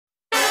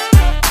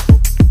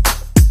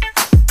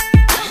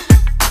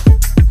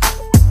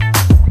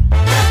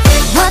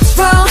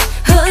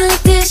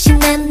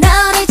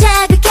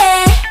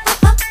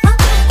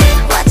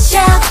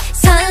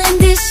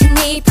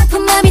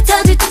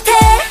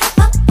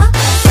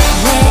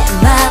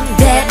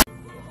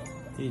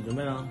你准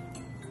备了？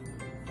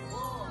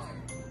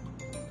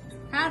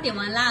他要点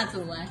完蜡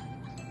烛哎。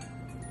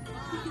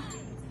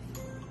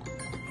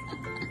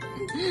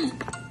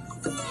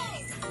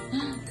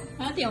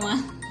他要点完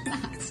蜡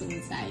烛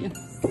才有。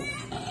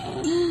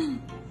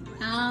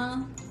好。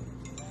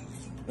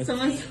什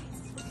么？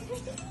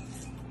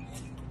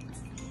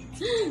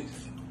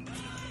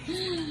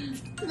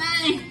来。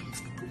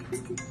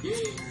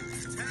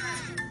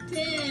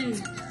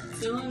10，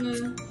然后呢？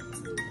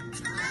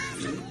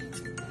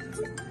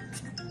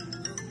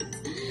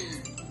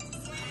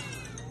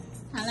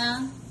好了，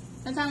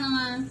要唱了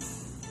吗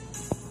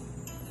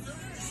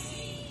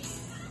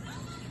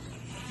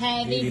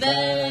 ？Happy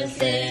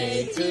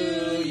birthday to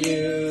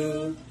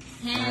you,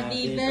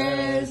 Happy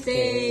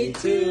birthday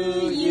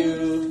to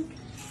you,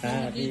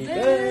 Happy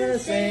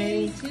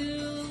birthday to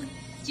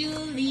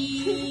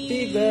Julie,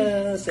 Happy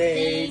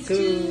birthday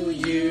to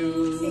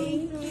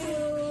you,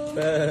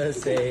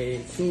 birthday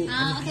to.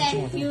 好 ，OK,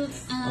 you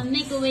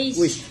make a wish.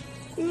 Wish.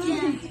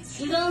 Yeah,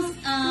 you don't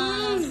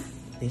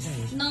等一下，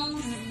 no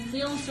不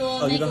用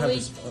说 you make don't a have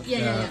wish. to- Yeah,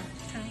 yeah, yeah.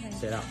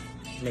 Say out.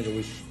 Make a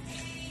wish.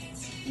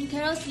 And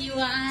close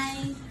your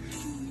eyes.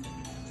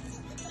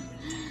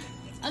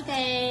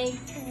 OK.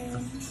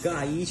 跟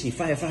阿姨一起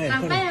翻呀翻呀，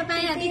好，快点，掰呀掰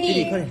呀，弟弟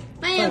弟弟快点，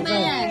掰呀掰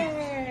呀。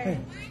快点，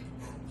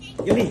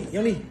用力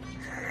用力。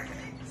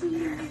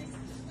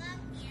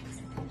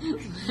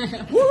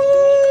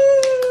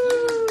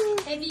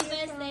Happy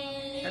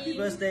birthday. Happy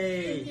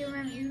birthday.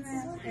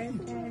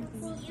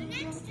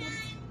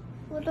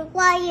 我的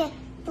花园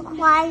都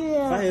花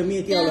园。花园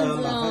灭掉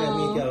了，把花园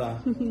灭掉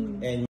了。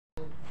And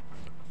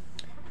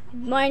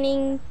Good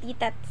morning,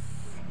 titats.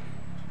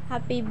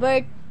 Happy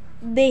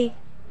birthday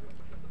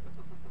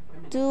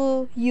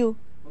to you.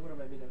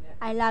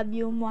 I love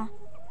you, moi.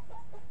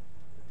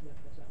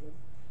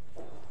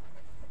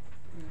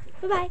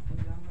 Bye bye.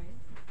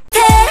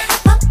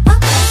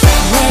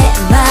 내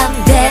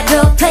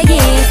맘대로 play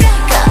it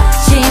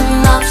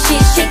거침없이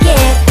shake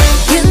it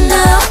You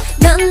know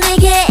넌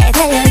내게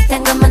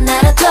달려있단 것만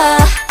알아둬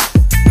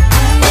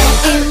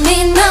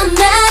이미 넌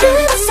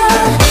나를 봤어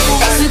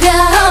알 수가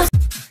없어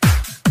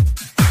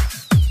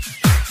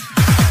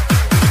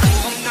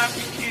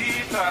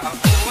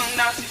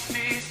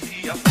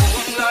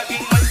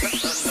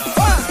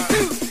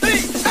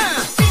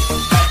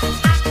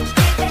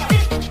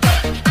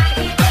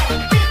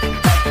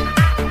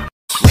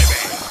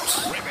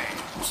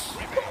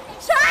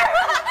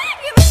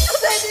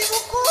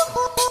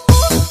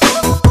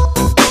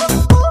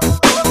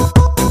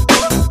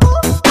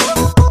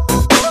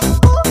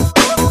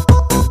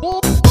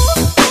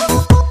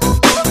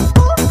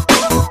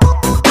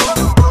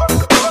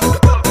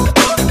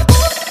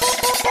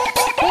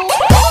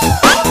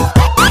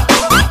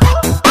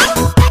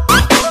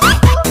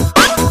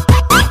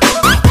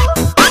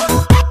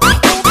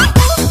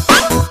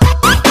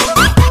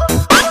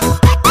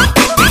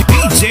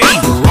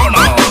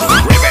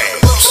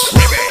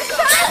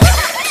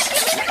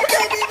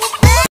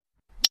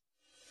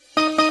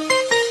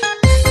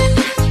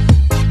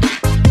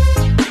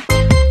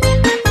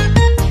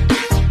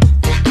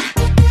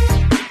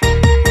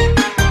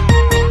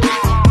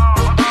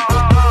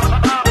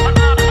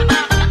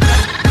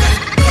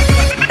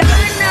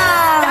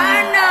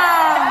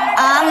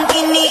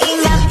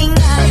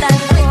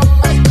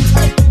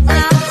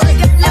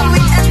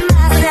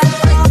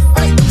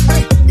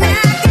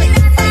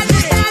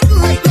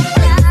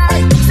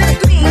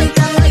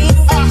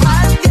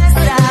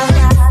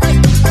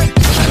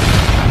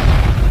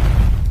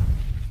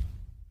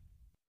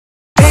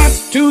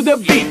To the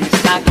beat.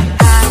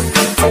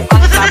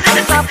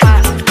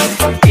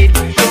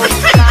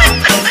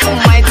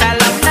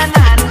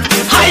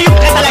 Hayop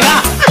ka talaga!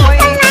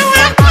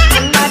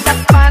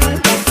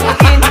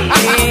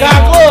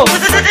 Gago!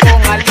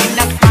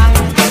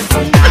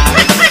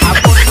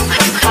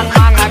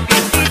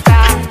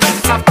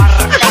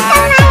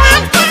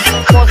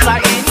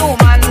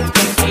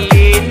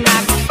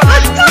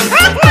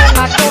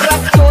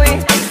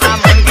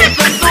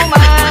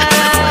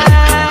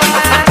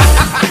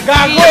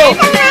 Gago!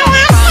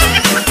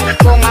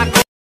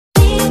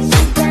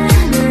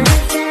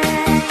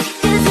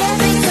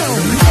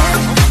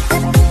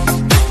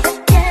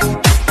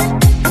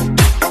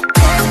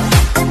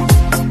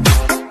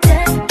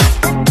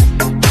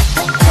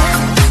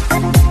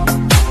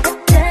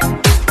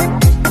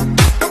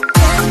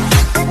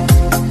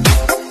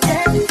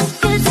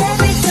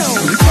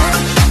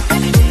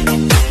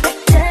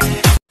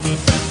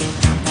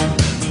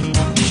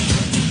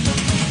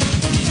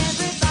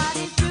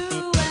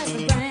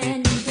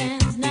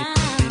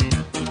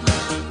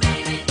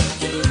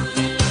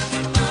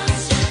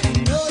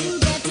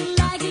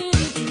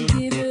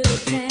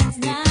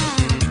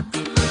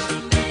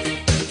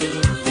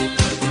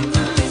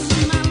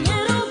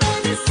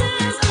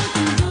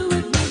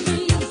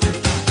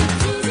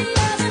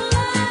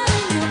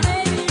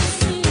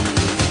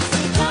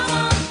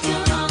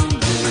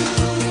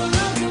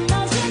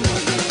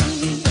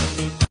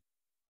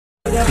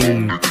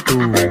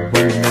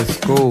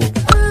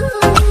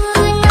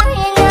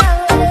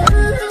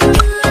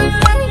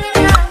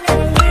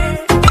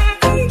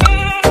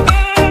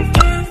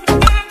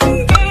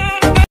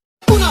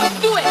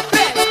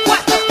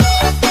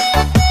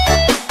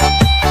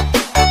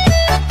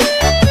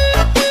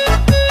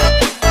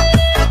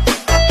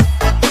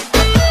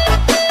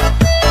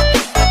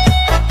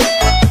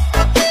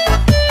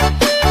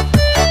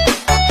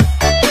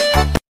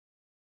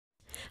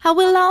 I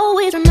will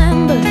always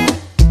remember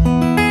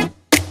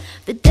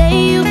the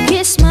day you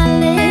kissed my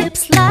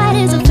lips, light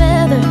as a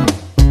feather.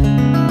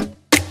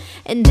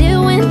 And it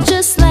went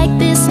just like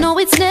this. No,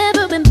 it's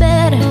never been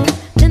better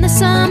than the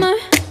summer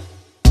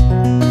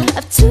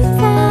of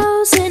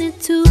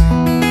 2002.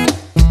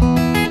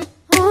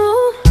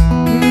 Oh,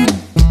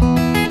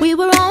 we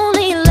were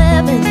only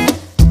 11,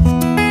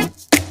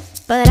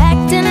 but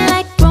acting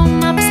like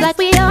grown-ups, like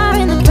we are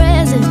in the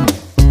present.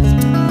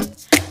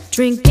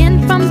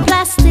 Drinking from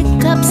plastic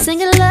cups,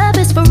 singing love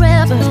is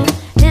forever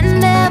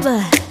and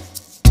ever.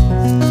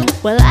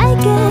 Well, I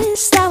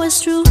guess that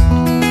was true.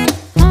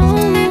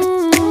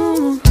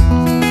 Oh.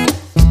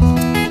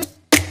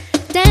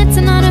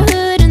 Dancing on a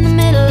hood in the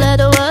middle of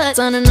the woods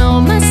on an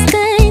old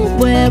Mustang,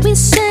 where we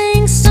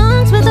sang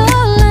songs with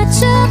all our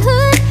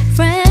childhood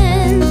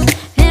friends.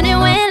 And it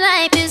went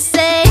like this,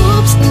 say,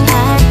 oops,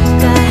 I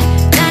got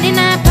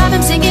 99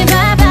 problems singing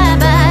bye, bye,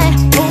 bye.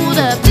 Hold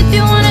up, if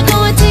you wanna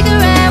go and take a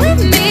ride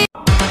with me.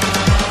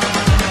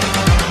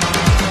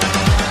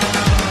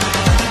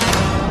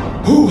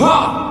 Hoo-ha!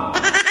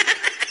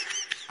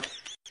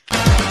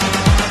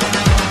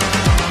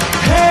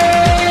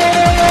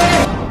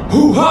 Hey!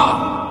 Hoo-ha!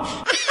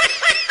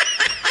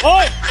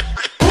 Oi!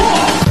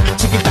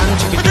 Chiquitang,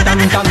 chiquitang,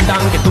 dang,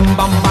 dang, que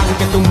tumbang, bang,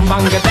 que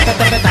tumbang, que teka,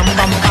 teka, dam,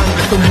 bam, bang,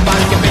 que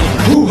tumbang, que bang.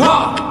 Hoo-ha!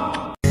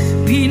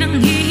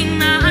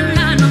 Pinanghihinaan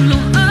na ng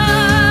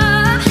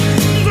loob,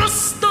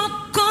 gusto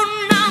ko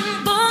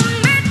nang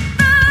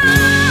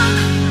bumitaw.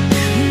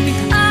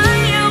 Ngunit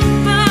ayaw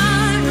pa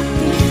ng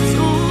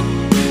puso,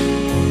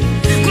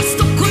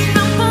 gusto ko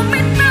nang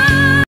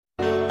bumitaw.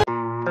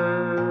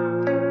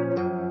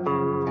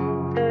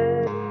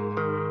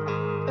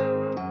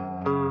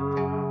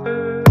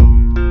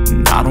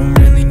 I don't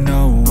really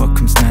know what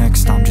comes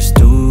next. I'm just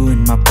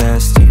doing my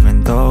best,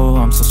 even though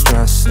I'm so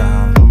stressed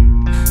out.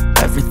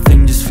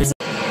 Everything just feels.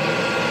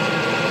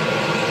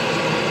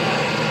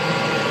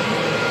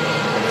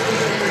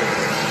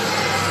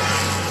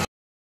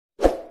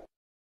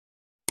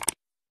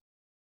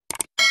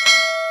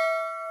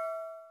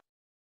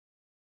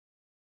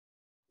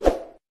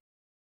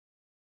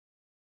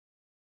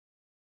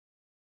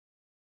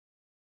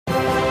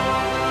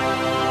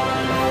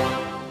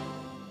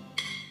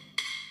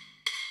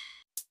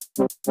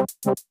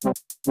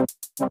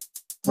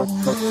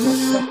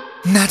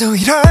 나도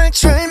이럴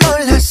줄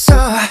몰랐어.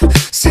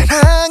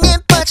 사랑에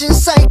빠진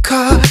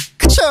사이코.